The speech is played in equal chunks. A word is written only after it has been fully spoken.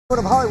One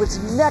of Hollywood's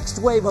next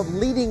wave of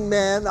leading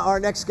men. Our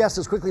next guest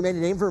has quickly made a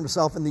name for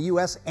himself in the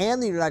U.S.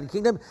 and the United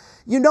Kingdom.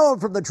 You know him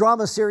from the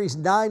drama series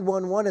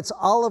 911. It's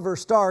Oliver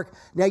Stark.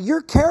 Now, your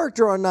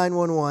character on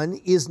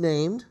 911 is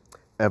named?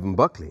 Evan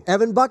Buckley.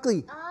 Evan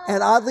Buckley.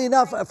 And oddly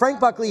enough, Frank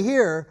Buckley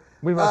here.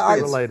 We must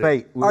be related.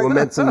 Fate. We were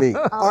meant to meet.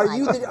 Are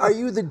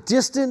you the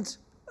distant,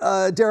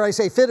 dare I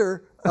say,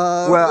 fitter?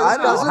 Well, I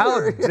don't know.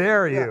 How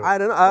dare you? I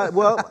don't know.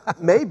 Well,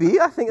 maybe.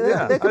 I think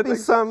there could be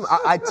some.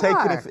 I'd take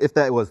it if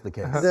that was the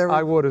case.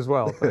 I would as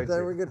well. Thank you.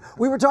 We're good.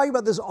 We were talking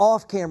about this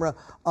off camera.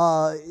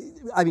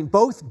 I mean,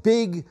 both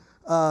big,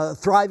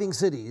 thriving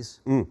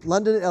cities.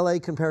 London and LA,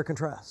 compare,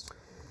 contrast.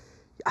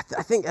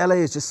 I think LA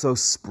is just so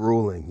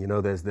sprawling. You know,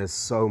 there's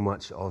so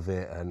much of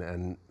it,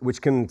 and which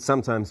can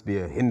sometimes be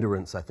a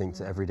hindrance, I think,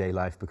 to everyday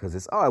life because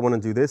it's, I want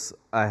to do this.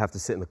 I have to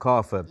sit in the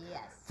car for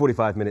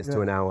 45 minutes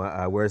to an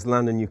hour, whereas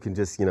London, you can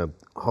just,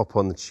 hop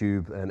on the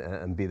tube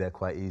and be there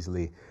quite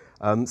easily.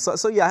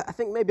 So yeah, I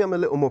think maybe I'm a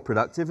little more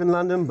productive in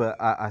London, but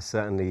I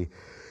certainly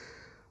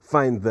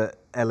find that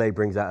LA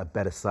brings out a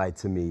better side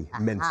to me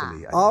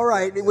mentally. All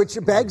right, which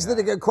begs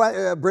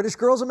that British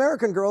girls,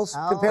 American girls,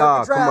 compare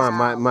and contrast.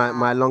 Come on,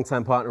 my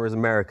longtime partner is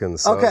American,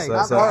 so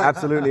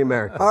absolutely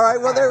American. All right,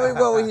 well, there we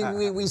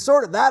go. We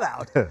sorted that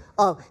out.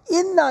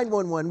 In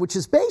 911, which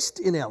is based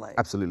in LA.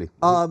 Absolutely.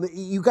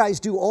 You guys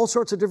do all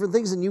sorts of different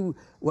things, and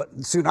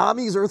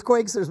tsunamis,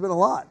 earthquakes, there's been a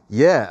lot.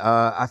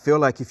 Yeah, I feel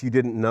like if you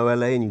didn't know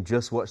LA and you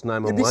just watched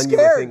 911, you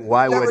would think,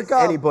 why would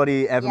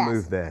anybody ever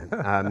move there?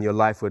 Your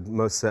life would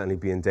most certainly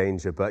be in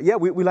danger. But yeah,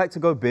 we like to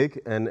go big,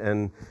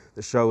 and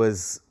the show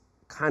has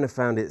kind of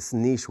found its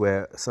niche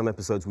where some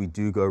episodes we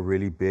do go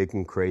really big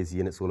and crazy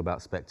and it's all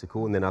about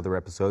spectacle, and then other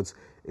episodes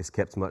it's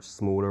kept much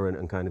smaller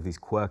and kind of these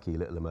quirky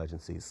little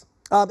emergencies.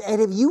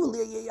 And have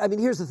you, I mean,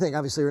 here's the thing,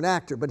 obviously you're an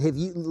actor, but have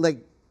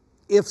you,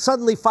 if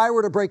suddenly fire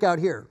were to break out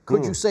here,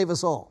 could you save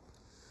us all?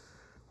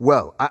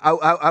 Well,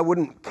 I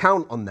wouldn't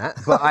count on that,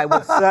 but I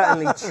would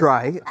certainly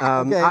try.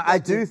 I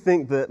do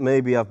think that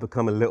maybe I've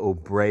become a little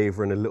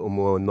braver and a little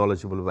more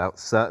knowledgeable about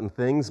certain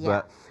things,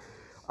 but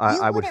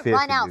I would fear You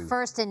wouldn't run out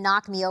first and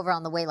knock me over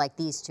on the way like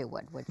these two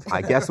would you?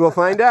 I guess we'll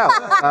find out.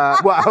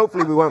 Well,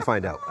 hopefully we won't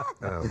find out.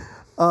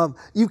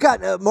 You've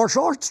got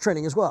martial arts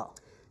training as well.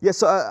 Yeah,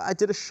 so I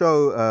did a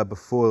show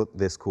before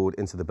this called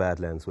Into the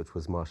Badlands, which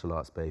was martial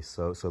arts based.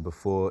 So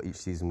before each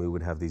season, we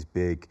would have these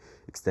big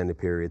extended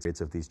periods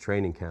of these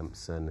training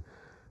camps. And,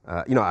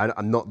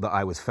 I'm not that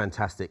I was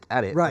fantastic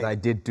at it, but I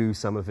did do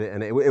some of it.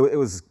 And it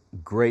was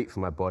great for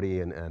my body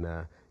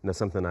and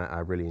something I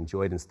really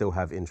enjoyed and still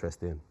have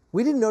interest in.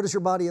 We didn't notice your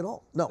body at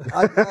all. No,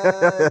 I'm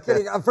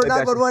kidding. For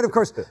 911, of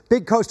course,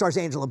 big co-stars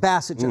Angela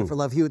Bassett, Jennifer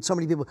Love Hewitt, so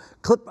many people.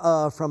 Clip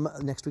from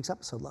next week's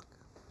episode, look.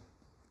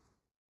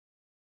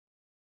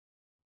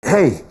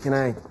 Hey, can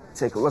I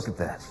take a look at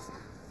that?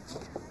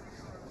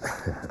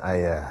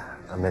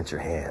 I meant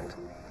your hand.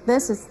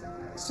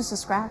 It's just a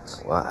scratch.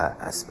 Well,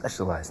 I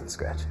specialize in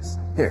scratches.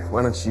 Here,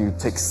 why don't you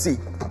take a seat?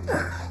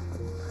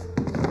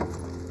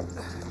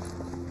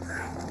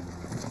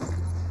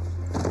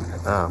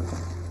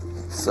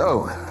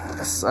 So,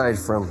 aside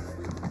from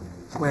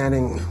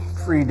planning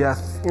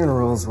pre-death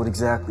funerals, what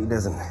exactly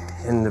does an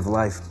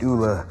end-of-life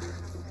doula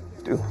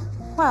do?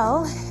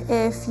 Well,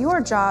 if your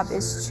job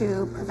is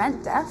to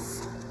prevent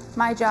death,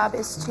 my job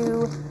is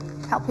to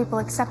help people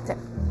accept it.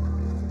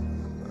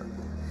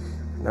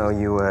 No,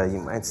 you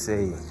might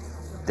say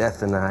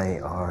Death and I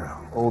are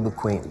old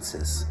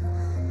acquaintances.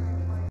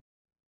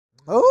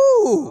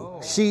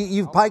 Oh,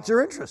 you've piqued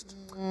her interest.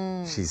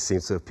 She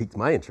seems to have piqued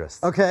my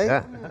interest. Okay.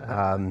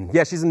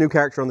 Yeah, she's a new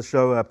character on the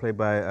show, played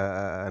by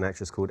an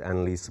actress called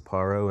Annalise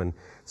Saparo, and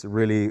it's a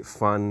really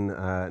fun,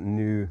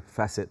 new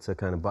facet to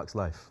kind of Buck's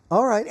life.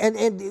 All right, and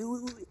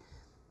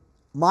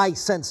my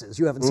sense is,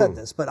 you haven't said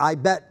this, but I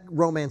bet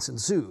romance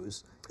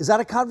ensues. Is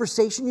that a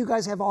conversation you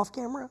guys have off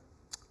camera?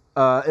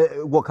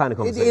 What kind of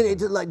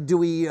conversation? Do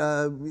we,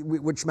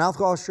 which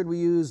mouthwash should we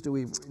use? Do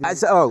we?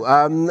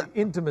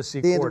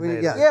 Intimacy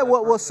coordinator.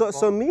 Yeah,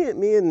 so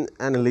me and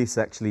Annalise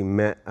actually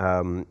met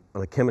on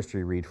a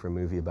chemistry read for a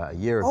movie about a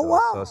year ago.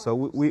 Oh, wow. So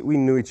we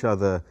knew each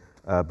other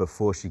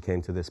before she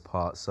came to this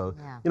part. So,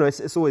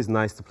 it's always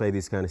nice to play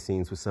these kind of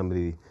scenes with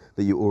somebody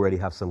that you already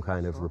have some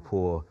kind of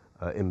rapport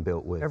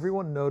inbuilt with.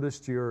 Everyone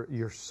noticed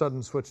your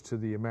sudden switch to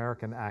the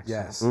American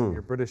accent,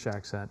 your British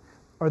accent.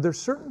 Are there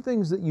certain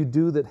things that you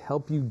do that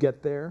help you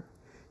get there?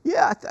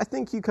 Yeah, I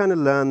think you kind of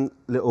learn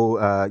little,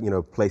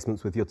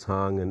 placements with your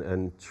tongue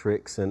and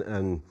tricks,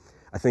 and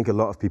I think a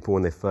lot of people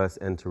when they first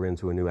enter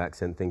into a new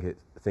accent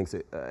thinks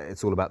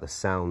it's all about the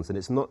sounds, and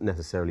it's not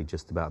necessarily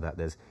just about that.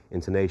 There's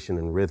intonation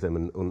and rhythm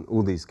and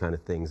all these kind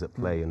of things at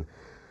play, and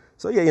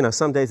so yeah,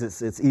 some days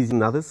it's easier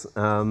than others,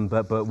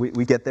 but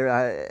we get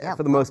there.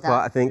 For the most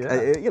part, I think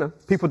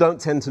people don't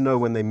tend to know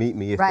when they meet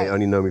me if they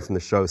only know me from the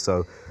show,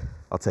 so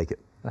I'll take it.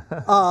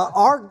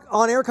 Our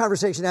on-air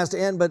conversation has to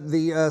end, but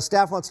the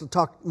staff wants to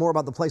talk more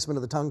about the placement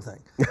of the tongue thing.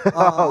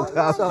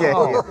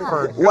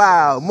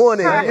 Wow,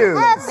 morning news.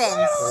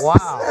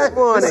 Wow.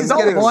 Morning.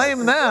 Don't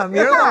blame them.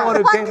 You're the one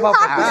who came up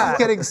with that. It's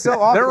getting so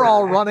awkward. They're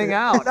all running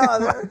out.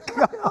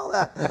 No,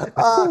 that.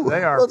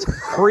 They are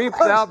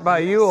creeped out by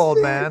you,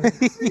 old man.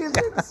 Season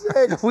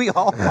 6 We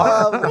all of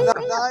We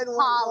 911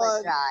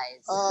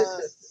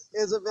 apologize.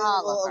 is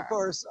available, Oliver. of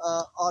course,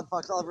 on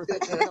Fox. Oliver,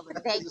 thank you for coming.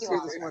 Thank Good to you, see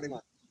you this Oliver. morning.